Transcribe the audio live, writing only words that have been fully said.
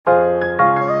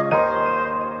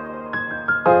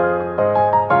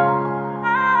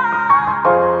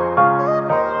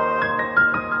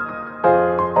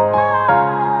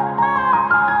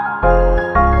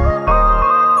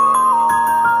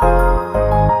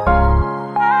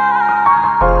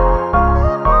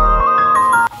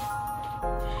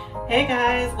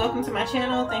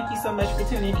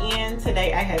tuning in.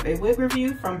 Today I have a wig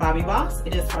review from Bobbi Boss.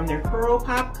 It is from their Curl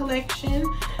Pop collection,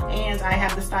 and I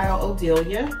have the style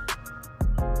Odelia.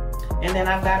 And then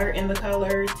I've got her in the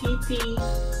color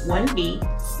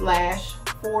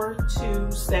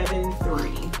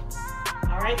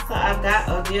TT1B/4273. Alright, so I've got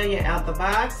Odelia out the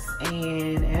box,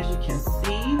 and as you can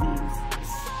see,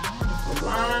 these wonderful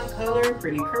blonde color,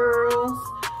 pretty curls.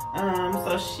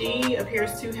 So she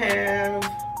appears to have,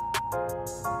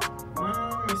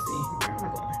 let me see, where am I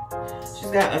going?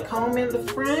 She's got a comb in the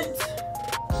front,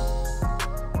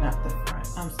 not the front,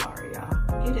 I'm sorry y'all,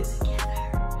 get it together.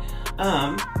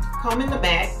 Comb in the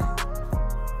back,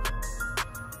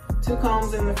 2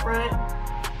 combs in the front,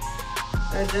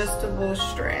 adjustable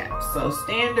strap. So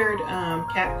standard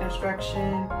cap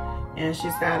construction, and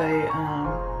she's got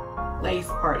a lace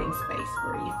parting space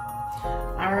for you.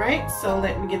 Alright, so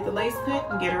let me get the lace cut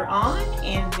and get her on,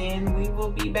 and then we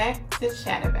will be back to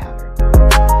chat about her.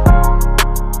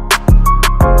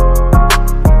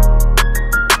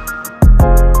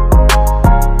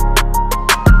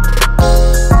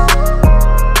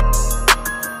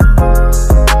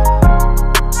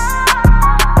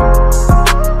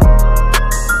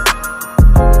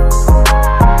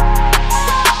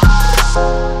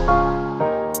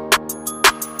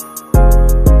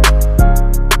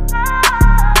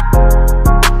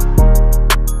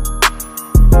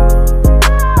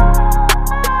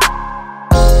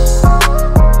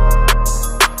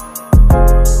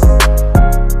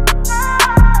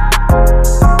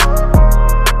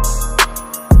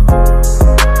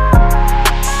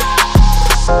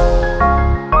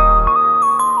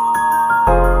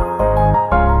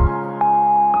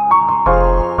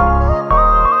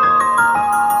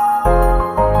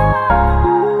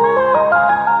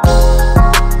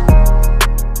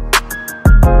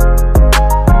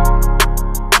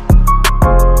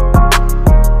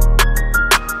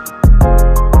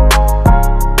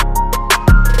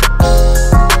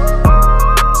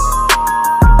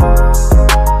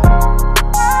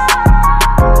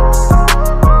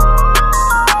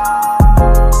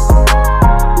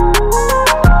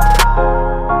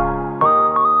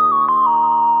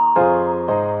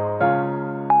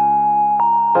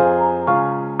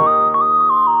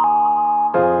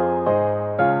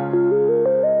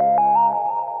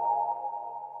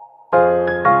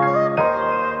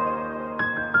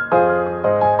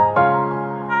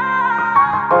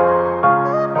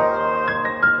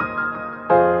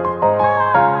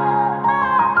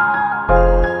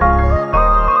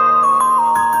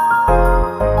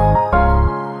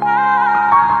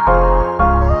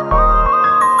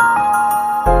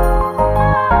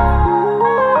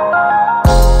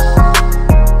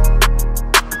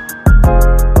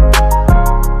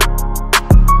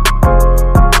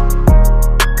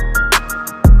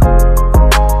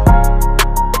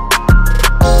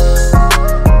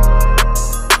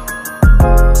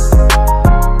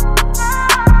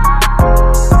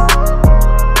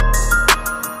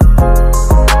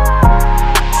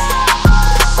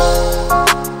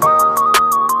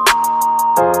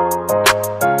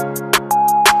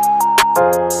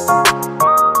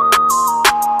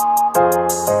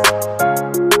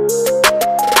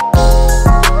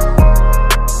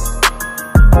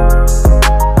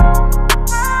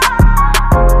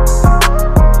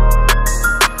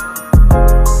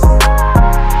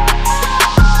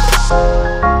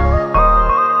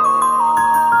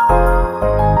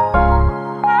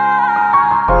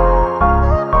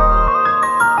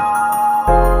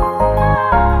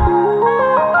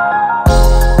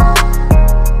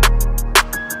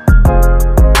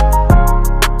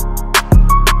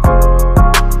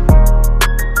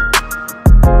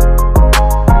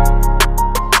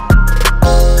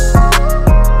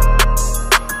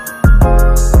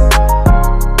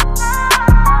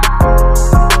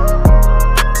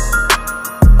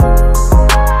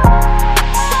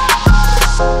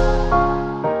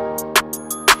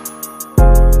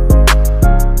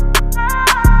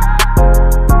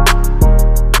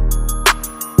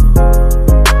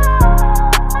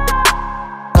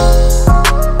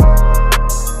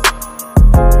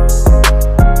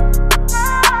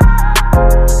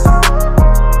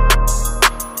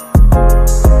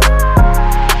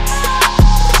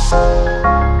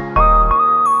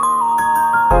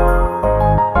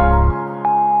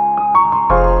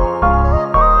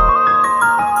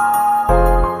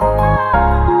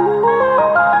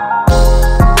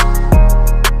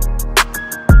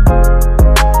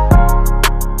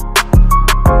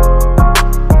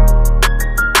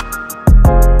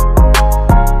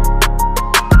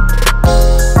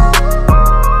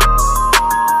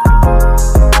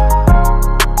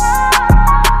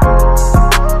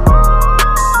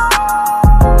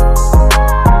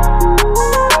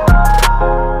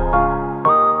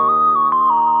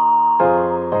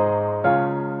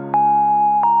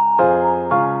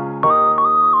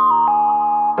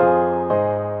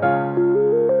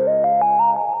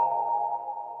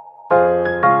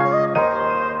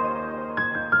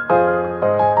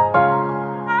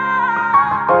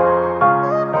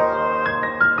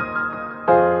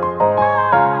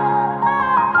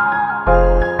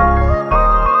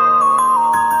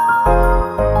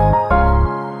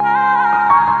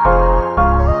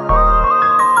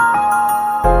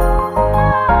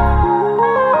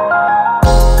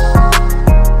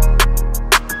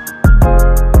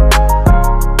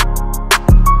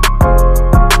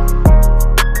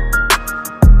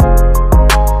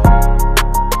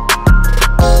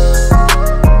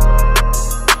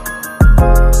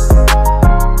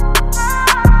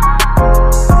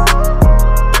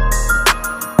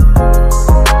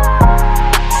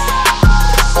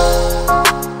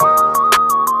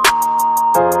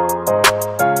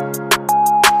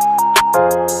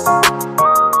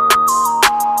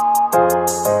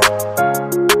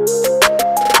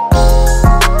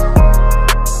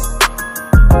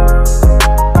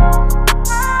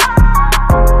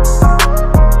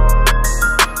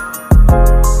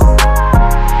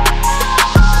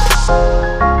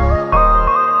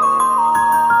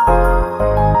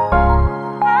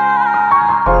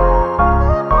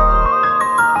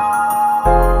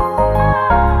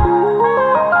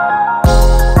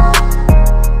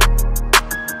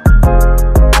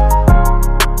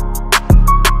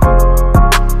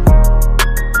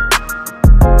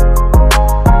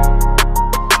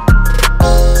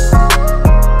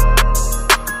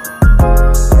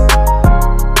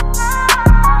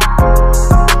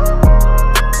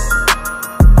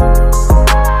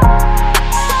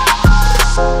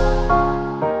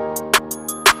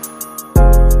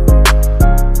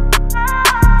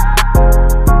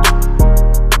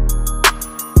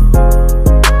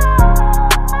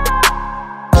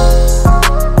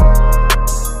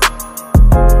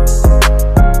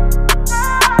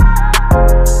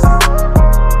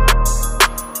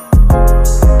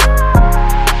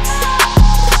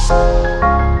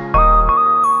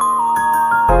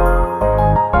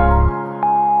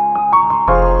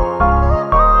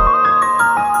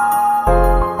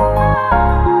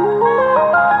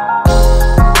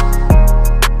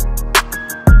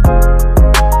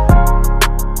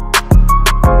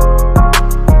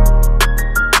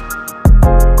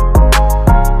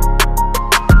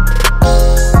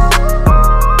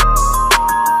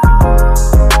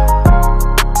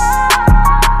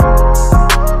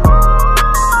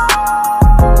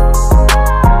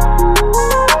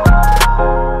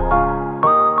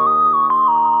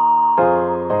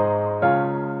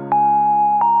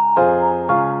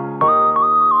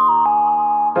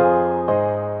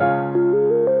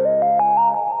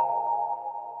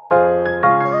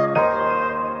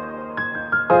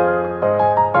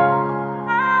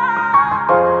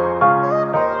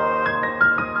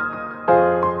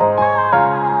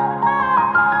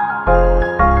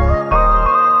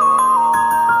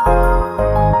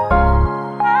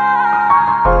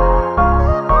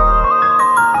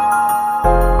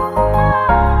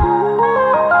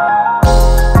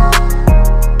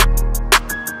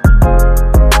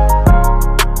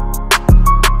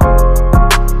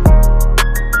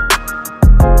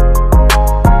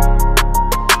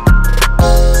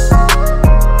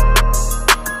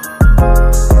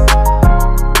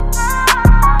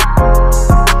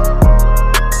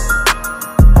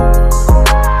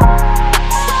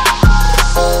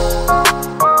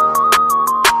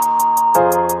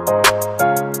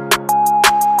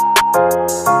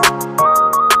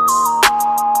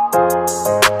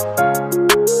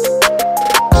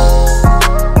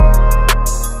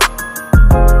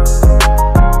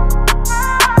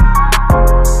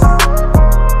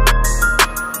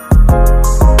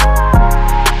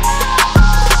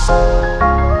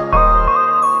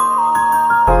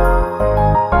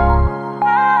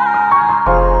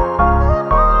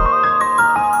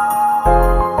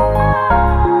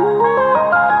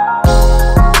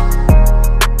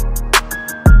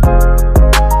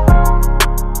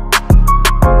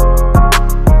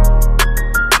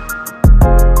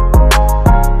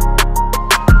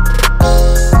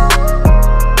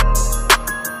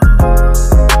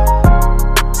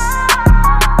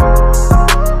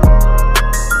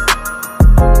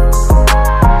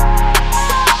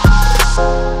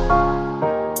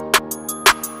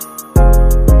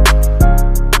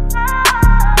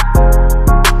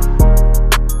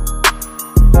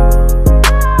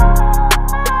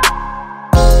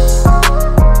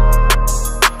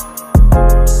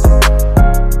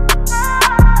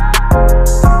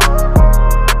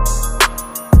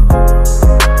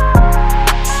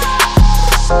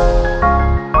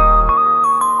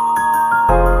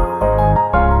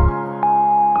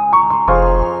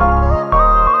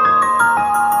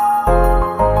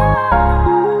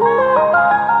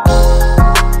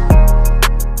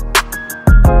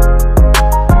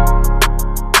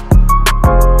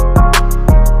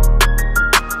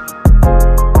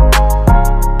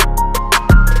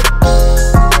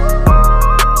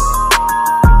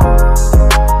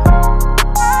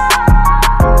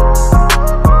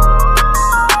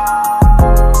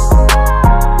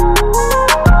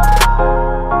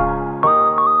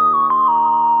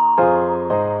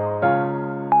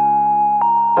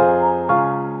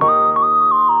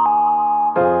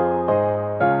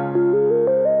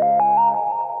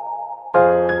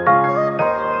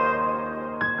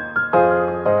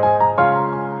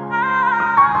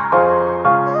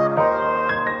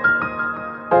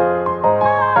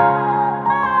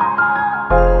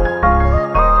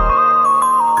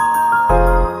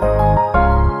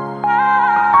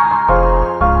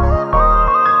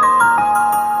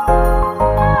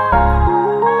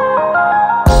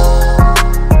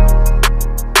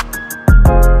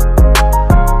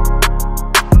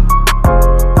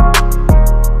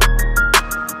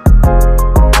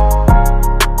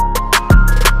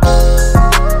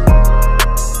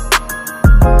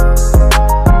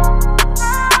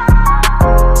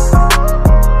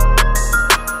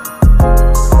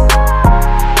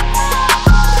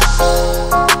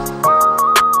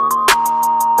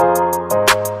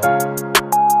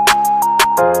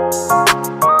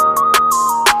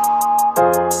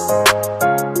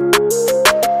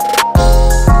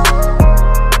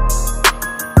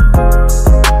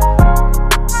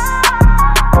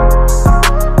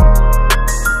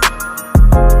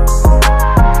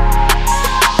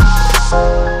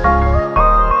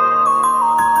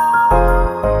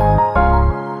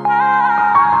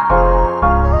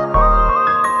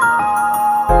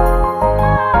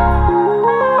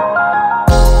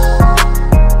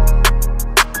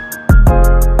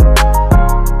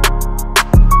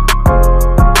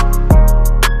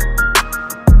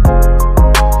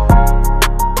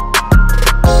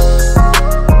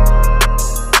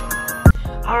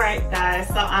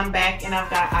 guys, so I'm back and I've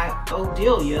got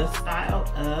Odelia styled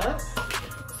up.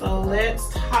 So let's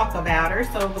talk about her.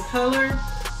 So the color,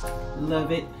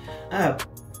 love it.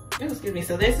 Excuse me.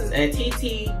 So this is a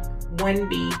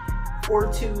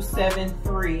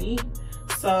TT1B4273.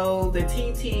 So the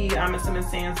TT, I'm assuming,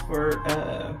 stands for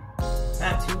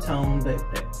not two-tone, but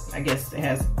I guess it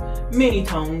has many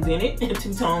tones in it.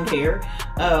 Two-toned hair.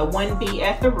 1B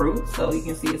at the root, so you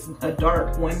can see it's a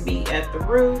dark 1B at the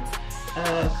root.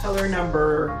 Color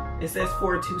number, it says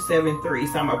 4273,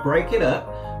 so I'm gonna break it up.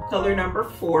 Color number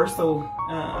 4, so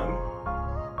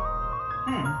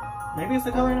maybe it's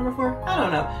the color number 4. I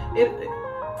don't know.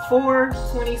 4,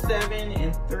 27,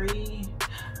 and 3.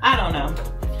 I don't know.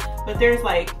 But there's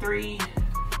like 3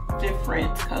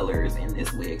 different colors in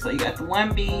this wig. So you got the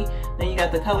 1B, then you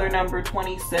got the color number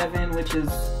 27, which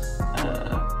is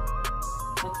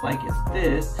looks like it's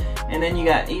this, and then you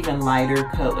got even lighter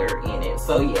color in it.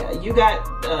 So yeah, you got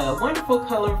a wonderful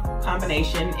color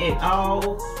combination. It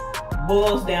all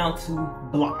boils down to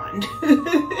blonde.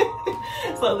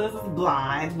 So this is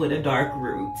blonde with a dark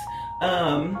root.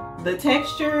 The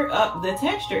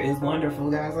texture is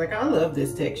wonderful, guys. Like, I love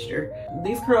this texture.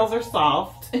 These curls are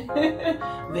soft,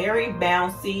 very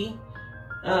bouncy.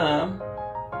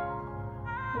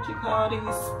 What you call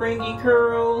these, springy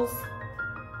curls?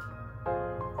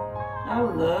 I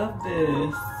love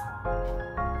this.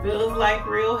 Feels like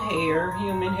real hair,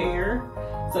 human hair.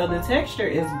 So the texture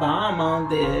is bomb on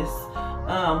this.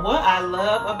 What I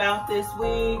love about this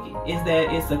wig is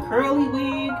that it's a curly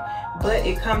wig, but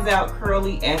it comes out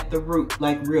curly at the root,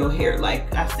 like real hair.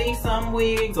 Like, I see some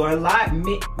wigs, or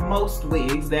most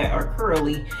wigs that are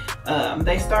curly,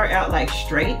 they start out like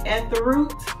straight at the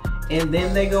root, and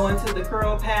then they go into the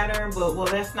curl pattern. But well,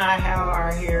 that's not how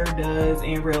our hair does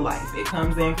in real life. It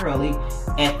comes in curly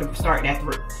starting at the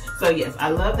root. So yes, I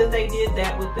love that they did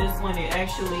that with this one. It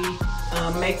actually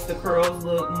makes the curls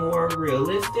look more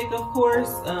realistic, of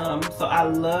course. So I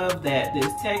love that.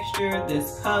 This texture,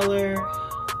 this color,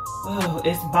 oh,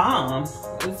 it's bomb.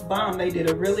 It's bomb. They did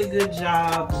a really good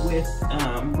job with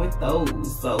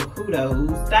those. So kudos.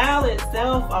 Style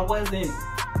itself, I wasn't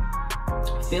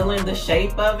feeling the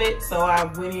shape of it, so I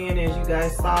went in, as you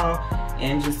guys saw,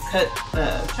 and just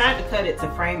tried to cut it to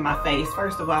frame my face.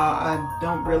 First of all, I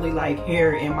don't really like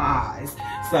hair in my eyes,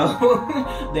 so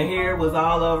the hair was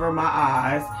all over my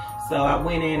eyes. So I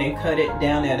went in and cut it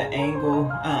down at an angle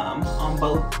on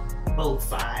both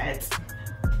sides.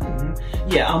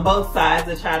 Yeah, on both sides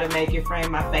to try to make it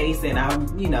frame my face, and I,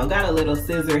 got a little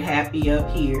scissor happy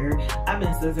up here. I've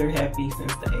been scissor happy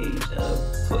since the age of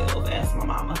 12. Ask my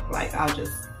mama. Like, I'll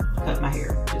just cut my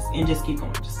hair and just keep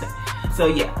going. So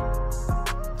yeah,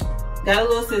 got a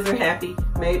little scissor happy.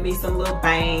 Made me some little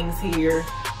bangs here,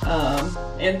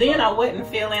 and then I wasn't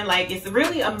feeling like it's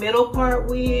really a middle part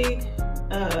wig,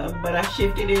 but I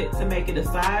shifted it to make it a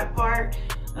side part.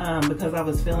 Because I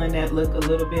was feeling that look a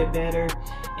little bit better.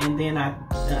 And then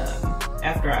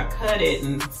after I cut it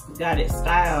and got it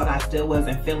styled, I still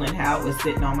wasn't feeling how it was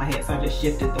sitting on my head. So I just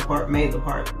shifted the part, made the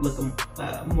part look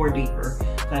more deeper.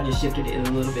 So I just shifted it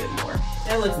a little bit more.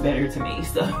 That looks better to me,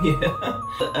 so yeah.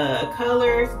 The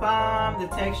color's bomb, the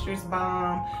texture's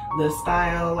bomb, the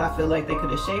style, I feel like they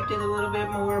could have shaped it a little bit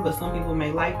more, but some people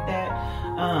may like that.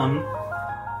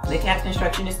 The cap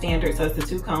construction is standard, so it's the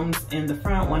 2 combs in the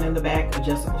front, 1 in the back,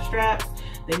 adjustable straps.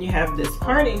 Then you have this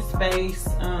parting space.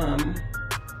 I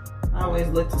always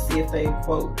look to see if they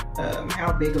quote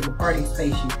how big of a parting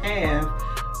space you have.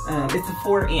 It's a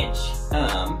 4-inch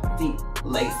deep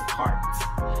lace part,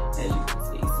 as you can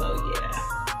see. So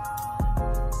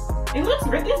yeah,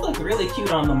 this looks really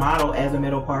cute on the model as a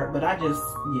middle part, but it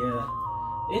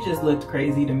just looked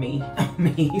crazy to me.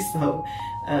 So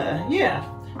yeah.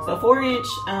 So 4-inch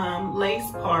lace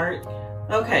part.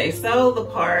 Okay, so the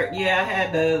part, yeah, I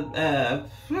had to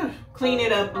clean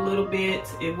it up a little bit.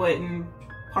 It wasn't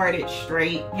parted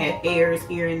straight, had hairs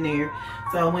here and there.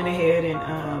 So I went ahead and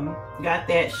got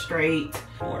that straight.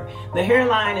 The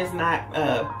hairline is not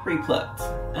pre-plucked.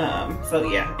 So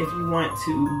yeah, if you want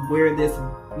to wear this,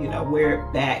 wear it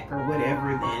back or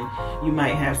whatever, then you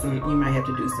might have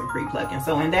to do some pre-plucking.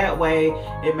 So in that way,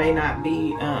 it may not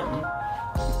be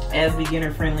as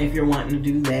beginner friendly. If you're wanting to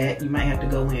do that, you might have to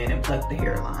go in and pluck the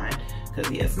hairline, because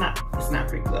yeah, it's not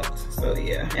pre-plucked. So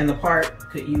yeah, and the part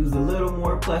could use a little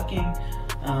more plucking.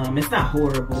 It's not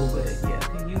horrible, but yeah,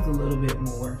 could use a little bit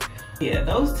more. Yeah,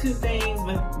 those 2 things,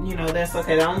 but that's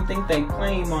okay. I don't think they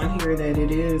claim on here that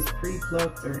it is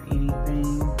pre-plucked or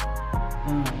anything.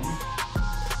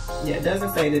 Yeah, it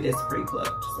doesn't say that it's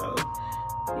pre-plucked, so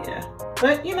yeah.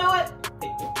 But you know what?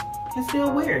 can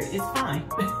still wear it. It's fine.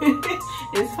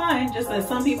 It's fine. Just that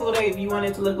some people, if you want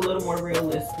it to look a little more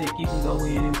realistic, you can go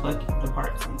in and pluck the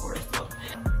parts some more. So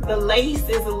the lace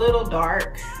is a little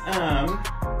dark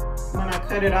when I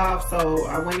cut it off, so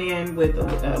I went in with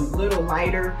a little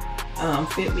lighter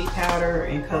Fit Me powder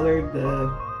and colored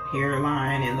the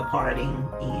hairline and the parting.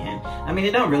 And I mean,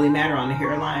 it don't really matter on the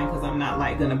hairline because I'm not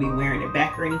like gonna be wearing it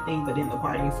back or anything, but in the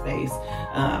parting space,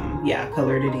 yeah, I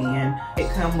colored it in. It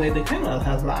kind of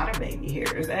has a lot of baby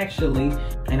hairs actually,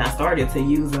 and I started to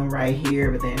use them right here,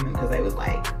 but then because they was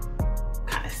like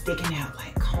kind of sticking out,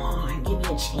 like, come on, give me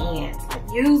a chance, like,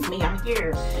 use me, I'm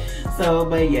here. So,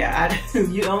 but yeah,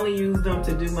 you only use them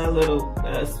to do my little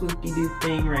swoopy doo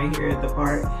thing right here at the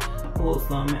part. Pull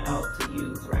some out to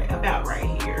use about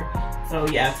right here. So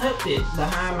yeah, I tucked it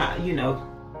behind my, you know,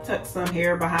 tucked some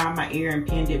hair behind my ear and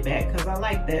pinned it back because I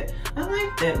like that. I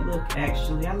like that look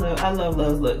actually. I love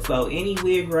those looks. So any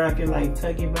wig where I can like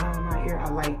tuck it behind my ear,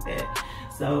 I like that.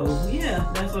 So yeah,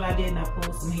 that's what I did, and I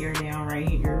pulled some hair down right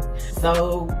here.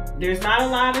 So there's not a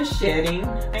lot of shedding.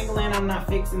 Tangling, I'm not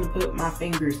fixing to put my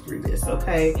fingers through this,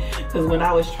 okay? Because when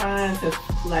I was trying to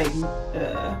like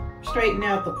straighten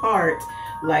out the part,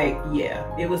 like, yeah,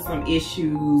 it was some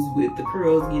issues with the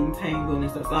curls getting tangled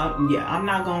and stuff. So yeah, I'm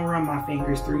not gonna run my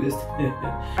fingers through this.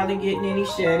 Probably getting any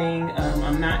shedding.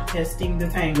 I'm not testing the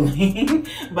tangling,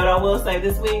 but I will say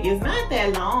this wig is not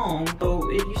that long,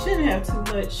 so you shouldn't have too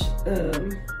much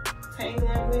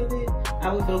tangling with it.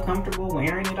 I would feel comfortable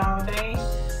wearing it all day.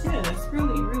 Yeah, that's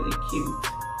really, really cute.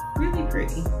 Really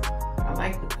pretty. I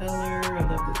like the color, I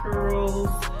love the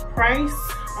curls. Price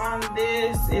on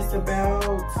this is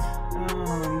about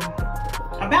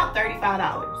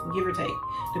 $35, give or take,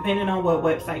 depending on what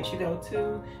website you go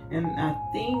to. And I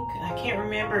think, I can't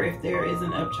remember if there is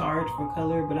an upcharge for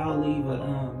color, but I'll leave a,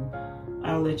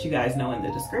 I'll let you guys know in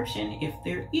the description if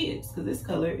there is, because this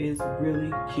color is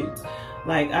really cute.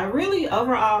 Like, I really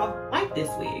overall like this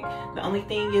wig. The only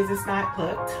thing is it's not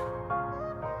plucked,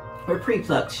 or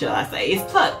pre-plucked, shall I say. It's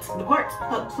plucked, the part's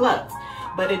plucked,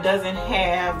 but it doesn't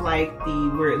have like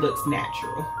where it looks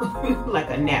natural, like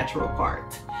a natural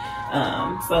part.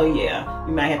 So yeah,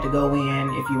 you might have to go in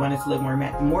if you want it to look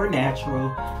more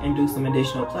natural and do some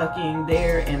additional plucking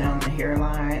there. And on the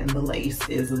hairline and the lace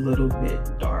is a little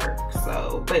bit dark.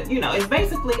 So, but you know, it's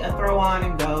basically a throw on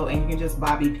and go, and you can just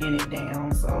bobby pin it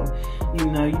down. So, you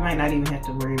know, you might not even have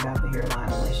to worry about the hairline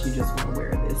unless you just want to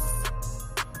wear this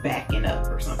backing up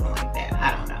or something like that.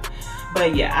 I don't know.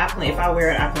 But yeah, if I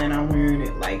wear it, I plan on wearing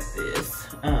it like this.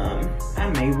 I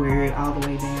may wear it all the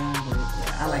way down, but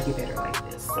yeah, I like it better like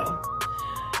this. So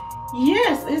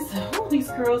yes, these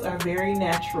curls are very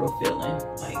natural feeling,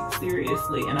 like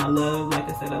seriously. And I love, like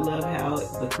I said, I love how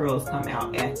the curls come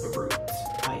out at the roots.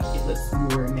 Like, it looks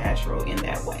more natural in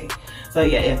that way. So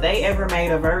yeah, if they ever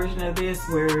made a version of this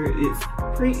where it's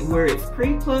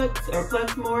pre-plucked or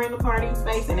plucked more in the parting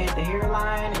space and at the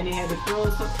hairline and it had the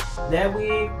curls, that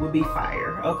wig would be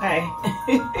fire, okay?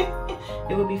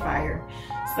 It would be fire.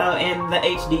 So, and the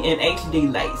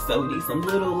HD lace. So we need some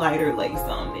little lighter lace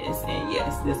on this. And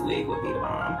yes, this wig would be the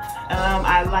bomb.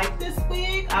 I like this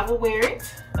wig. I will wear it.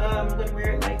 I'm gonna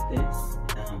wear it like this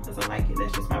because I like it.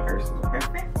 That's just my personal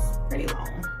preference. Pretty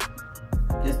long.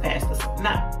 Just past the,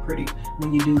 not pretty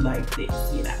when you do like this,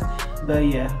 you know. But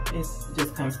yeah, it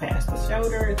just comes past the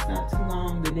shoulder. It's not too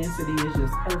long. The density is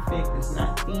just perfect. It's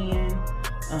not thin.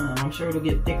 I'm sure it'll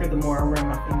get thicker the more I run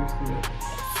my fingers through it.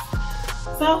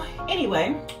 So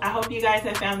anyway, I hope you guys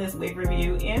have found this wig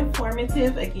review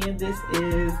informative. Again, this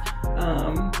is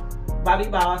Bobbi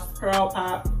Boss Curl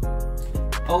Pop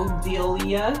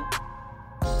Odelia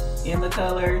in the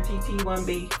color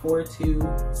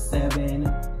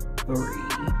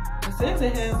TT1B4273. It says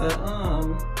it has a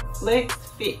flex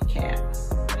fit cap.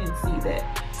 I didn't see that.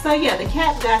 So yeah, the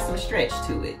cap got some stretch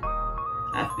to it,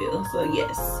 I feel. So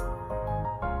yes,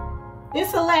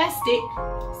 it's elastic.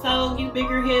 So you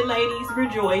bigger head ladies,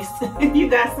 rejoice. You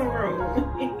got some room.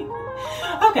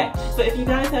 Okay, so if you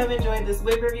guys have enjoyed this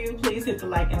wig review, please hit the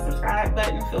like and subscribe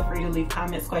button. Feel free to leave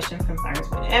comments, questions, concerns,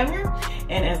 whatever.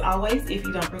 And as always, if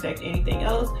you don't protect anything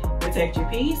else, protect your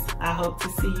peace. I hope to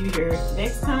see you here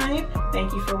next time.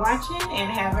 Thank you for watching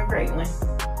and have a great one.